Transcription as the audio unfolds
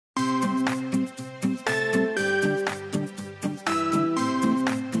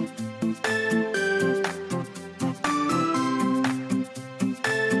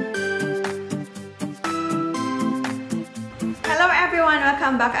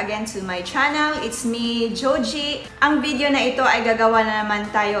Welcome back again to my channel. It's me, Jojie. Ang video na ito ay gagawa na naman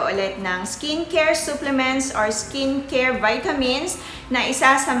tayo ulit ng skincare supplements or skincare vitamins na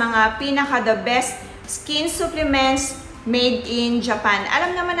isa sa mga the best skin supplements made in Japan.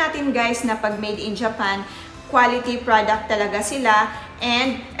 Alam naman natin guys na pag made in Japan, quality product talaga sila.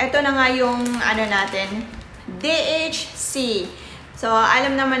 And ito na nga yung natin, DHC. So,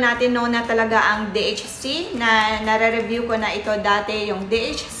 alam naman natin na talaga ang DHC na nare-review ko na ito dati, yung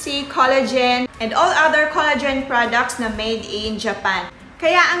DHC collagen and all other collagen products na made in Japan.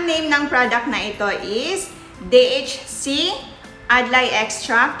 Kaya ang name ng product na ito is DHC Adlay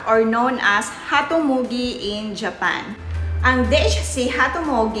extract or known as Hatumogi in Japan. Ang DHC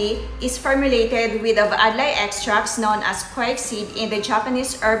Hatumogi is formulated with Adlay extracts known as quaich seed in the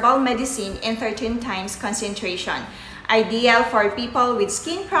Japanese herbal medicine in 13 times concentration. Ideal for people with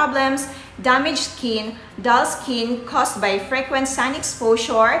skin problems, damaged skin, dull skin caused by frequent sun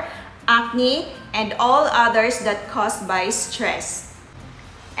exposure, acne, and all others that caused by stress.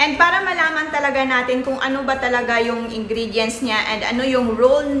 And para malaman talaga natin kung ano ba talaga yung ingredients niya and ano yung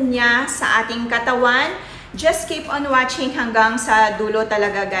role niya sa ating katawan, just keep on watching hanggang sa dulo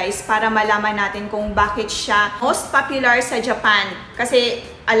talaga guys para malaman natin kung bakit siya most popular sa Japan. Kasi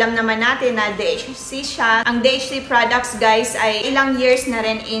alam naman natin na DHC siya. Ang DHC products guys ay ilang years na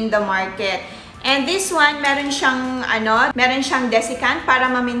rin in the market. And this one, meron siyang desiccant para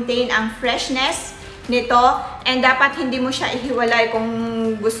ma-maintain ang freshness nito. And dapat hindi mo siya ihiwalay kung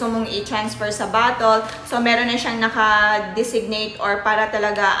gusto mong i-transfer sa bottle. So meron na siyang naka-designate or para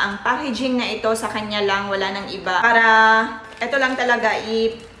talaga ang packaging na ito sa kanya lang, wala nang iba. Para ito lang talaga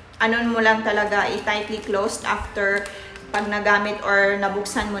i-tightly closed after pag nagamit or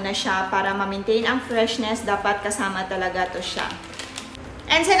nabuksan mo na siya para ma-maintain ang freshness, dapat kasama talaga to siya.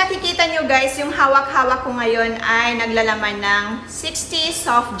 And sa nakikita nyo guys, yung hawak-hawak ko ngayon ay naglalaman ng 60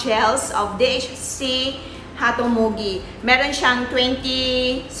 soft gels of DHC Hatumogi. Meron siyang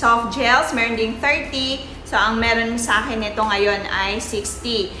 20 soft gels, meron ding 30. So ang meron sa akin nito ngayon ay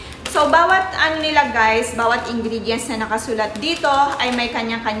 60. So bawat nila guys, bawat ingredients na nakasulat dito ay may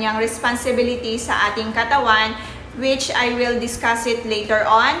kanya-kanyang responsibility sa ating katawan, which I will discuss it later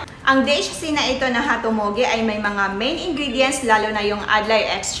on. Ang DHC na ito na Hatumogi ay may mga main ingredients, lalo na yung Adlay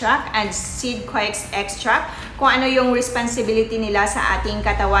extract and seed quaich extract, kung ano yung responsibility nila sa ating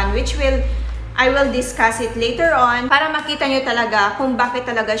katawan, which I will discuss it later on para makita nyo talaga kung bakit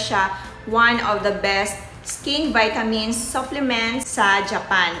talaga siya one of the best skin vitamins supplements sa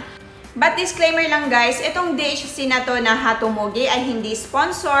Japan. But disclaimer lang guys, itong DHC na to na Hatumogi ay hindi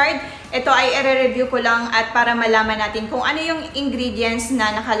sponsored. Ito ay i-review ko lang at para malaman natin kung ano yung ingredients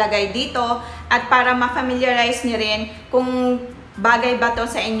na nakalagay dito at para ma-familiarize nyo rin kung bagay ba to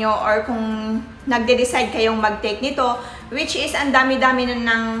sa inyo or kung nagde-decide kayong mag-take nito, which is ang dami-dami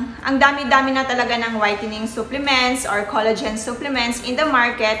na talaga ng whitening supplements or collagen supplements in the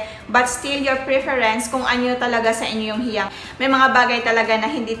market, but still your preference kung ano talaga sa inyo yung hiyang. May mga bagay talaga na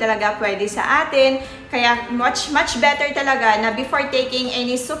hindi talaga pwede sa atin, kaya much better talaga na before taking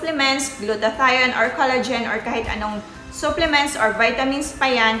any supplements, glutathione or collagen or kahit anong supplements or vitamins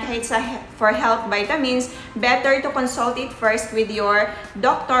pa yan, kahit for health vitamins, better to consult it first with your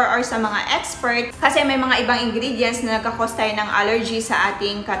doctor or sa mga expert kasi may mga ibang ingredients na nagkakos tayo ng allergy sa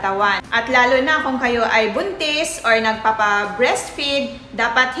ating katawan. At lalo na kung kayo ay buntis or nagpapa-breastfeed,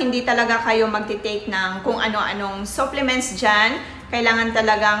 dapat hindi talaga kayo magtitake ng kung ano-anong supplements dyan. Kailangan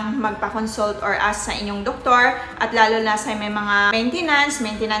talagang magpa-consult or ask sa inyong doktor at lalo na sa may mga maintenance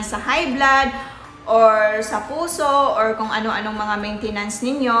sa high blood, or sa puso, or kung ano-anong mga maintenance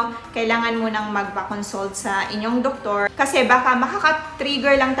ninyo, kailangan mo nang magpa-consult sa inyong doktor. Kasi baka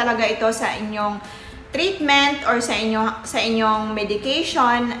makaka-trigger lang talaga ito sa inyong treatment or sa inyong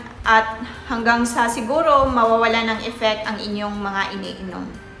medication at hanggang sa siguro mawawala ng effect ang inyong mga iniinom.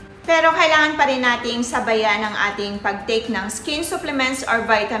 Pero kailangan pa rin nating sabayan ang ating pag-take ng skin supplements or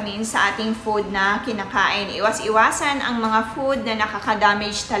vitamins sa ating food na kinakain. Iwas-iwasan ang mga food na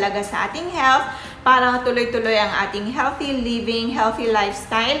nakaka-damage talaga sa ating health para tuloy-tuloy ang ating healthy living, healthy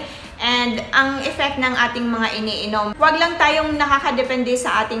lifestyle, and ang effect ng ating mga iniinom. Huwag lang tayong nakakadepende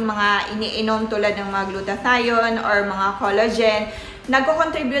sa ating mga iniinom tulad ng mga glutathione or mga collagen.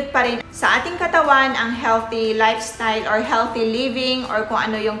 Nagko-contribute pa rin sa ating katawan ang healthy lifestyle or healthy living or kung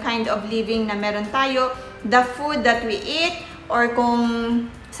ano yung kind of living na meron tayo, the food that we eat, or kung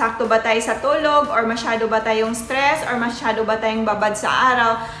sakto ba tayo sa tulog or masyado ba tayong stress or masyado ba tayong babad sa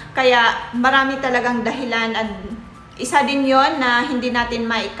araw. Kaya marami talagang dahilan at isa din yon na hindi natin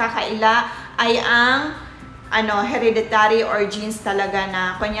maikakaila ay ang hereditary or genes talaga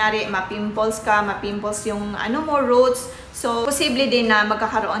na kunyari ma-pimples ka, ma-pimples yung mo roots. So posible din na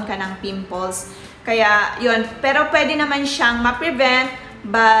magkakaroon ka ng pimples. Kaya yun, pero pwede naman siyang ma-prevent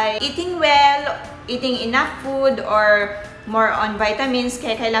by eating well, eating enough food, or more on vitamins.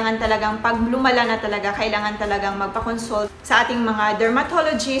 Kaya kailangan talagang pag lumala na talaga, kailangan talagang magpa-consult sa ating mga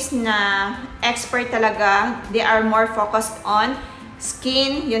dermatologist na expert talaga. They are more focused on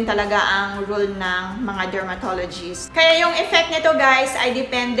skin. Yun talaga ang rule ng mga dermatologists. Kaya yung effect nito guys ay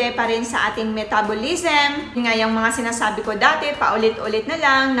depende pa rin sa ating metabolism. Yung nga yung mga sinasabi ko dati, paulit-ulit na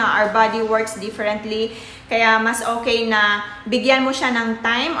lang na our body works differently. Kaya mas okay na bigyan mo siya ng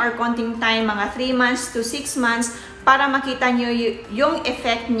time or konting time, mga 3 months to 6 months, para makita nyo yung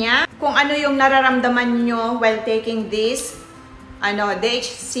effect niya. Kung ano yung nararamdaman nyo while taking this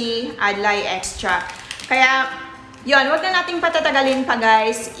DHC Adlay extract. Kaya yun, wag na nating patatagalin pa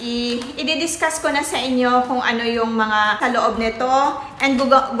guys. I-discuss ko na sa inyo kung ano yung mga sa loob nito. And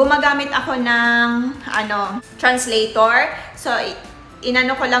gumagamit ako ng translator. So,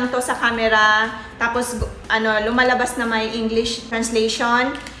 inano ko lang to sa camera. Tapos, lumalabas na may English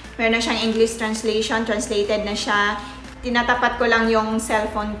translation. Meron na siyang English translation. Translated na siya. Tinatapat ko lang yung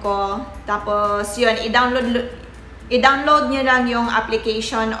cellphone ko. Tapos, yun, i-download nyo lang yung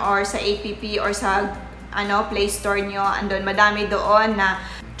application or sa app or sa Play Store nyo. Andun, madami doon na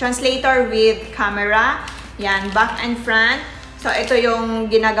translator with camera. Yan, back and front. So, ito yung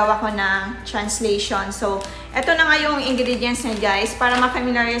ginagawa ko na translation. So, ito na nga yung ingredients niya guys. Para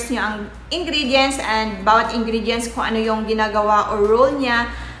ma-familiarize nyo ang ingredients and bawat ingredients kung ano yung ginagawa or role niya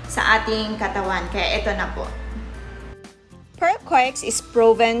sa ating katawan. Kaya ito na po. Pearl Coix is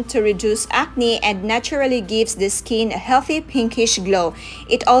proven to reduce acne and naturally gives the skin a healthy pinkish glow.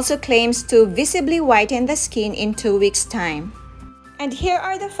 It also claims to visibly whiten the skin in 2 weeks' time. And here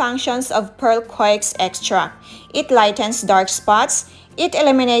are the functions of Pearl Coix extract. It lightens dark spots, it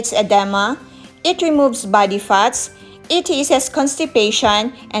eliminates edema, it removes body fats, it eases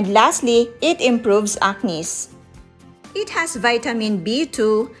constipation, and lastly, it improves acne. It has vitamin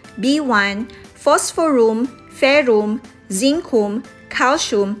B2, B1, phosphorus, ferrum, zinc,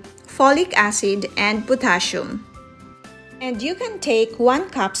 calcium, folic acid, and potassium. And you can take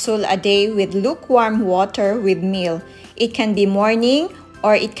 1 capsule a day with lukewarm water with meal. It can be morning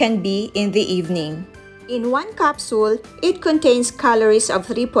or it can be in the evening. In 1 capsule, it contains calories of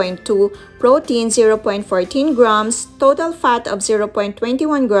 3.2, protein 0.14 grams, total fat of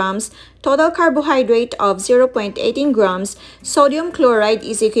 0.21 grams, total carbohydrate of 0.18 grams, sodium chloride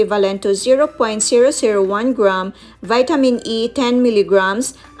is equivalent to 0.001 gram, vitamin E 10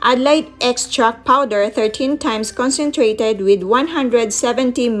 milligrams, Adlay extract powder 13 times concentrated with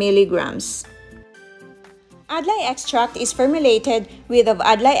 170 milligrams. Adlay extract is formulated with of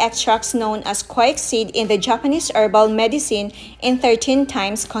Adlay extracts known as coix seed in the Japanese herbal medicine in 13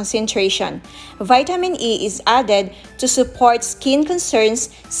 times concentration. Vitamin E is added to support skin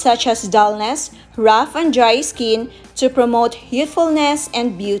concerns such as dullness, rough and dry skin, to promote youthfulness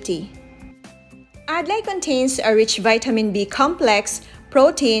and beauty. Adlay contains a rich vitamin B complex,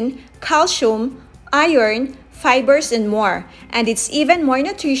 protein, calcium, iron, fibers, and more, and it's even more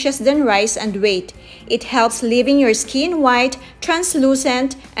nutritious than rice and wheat. It helps leaving your skin white,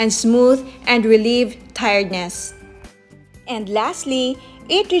 translucent, and smooth, and relieve tiredness. And lastly,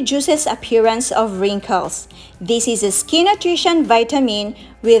 it reduces appearance of wrinkles. This is a skin nutrition vitamin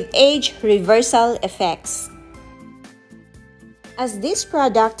with age reversal effects. As this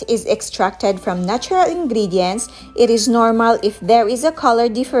product is extracted from natural ingredients, it is normal if there is a color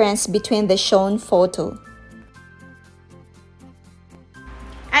difference between the shown photo.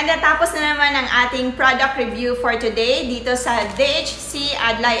 And natapos na naman ang ating product review for today dito sa DHC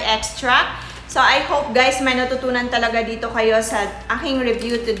Adlay Extract. So I hope guys may natutunan talaga dito kayo sa aking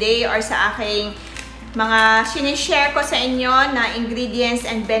review today or sa aking mga sinishare ko sa inyo na ingredients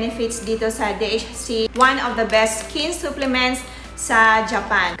and benefits dito sa DHC, one of the best skin supplements sa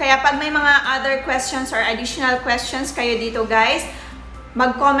Japan. Kaya pag may mga other questions or additional questions kayo dito guys,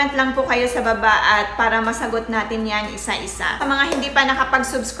 mag-comment lang po kayo sa baba at para masagot natin yan isa-isa. Sa mga hindi pa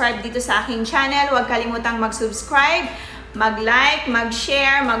nakapag-subscribe dito sa aking channel, huwag kalimutang mag-subscribe, mag-like,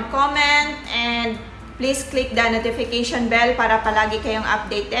 mag-share, mag-comment, and please click the notification bell para palagi kayong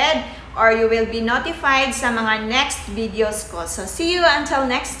updated or you will be notified sa mga next videos ko. So see you until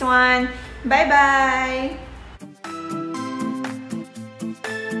next one. Bye-bye!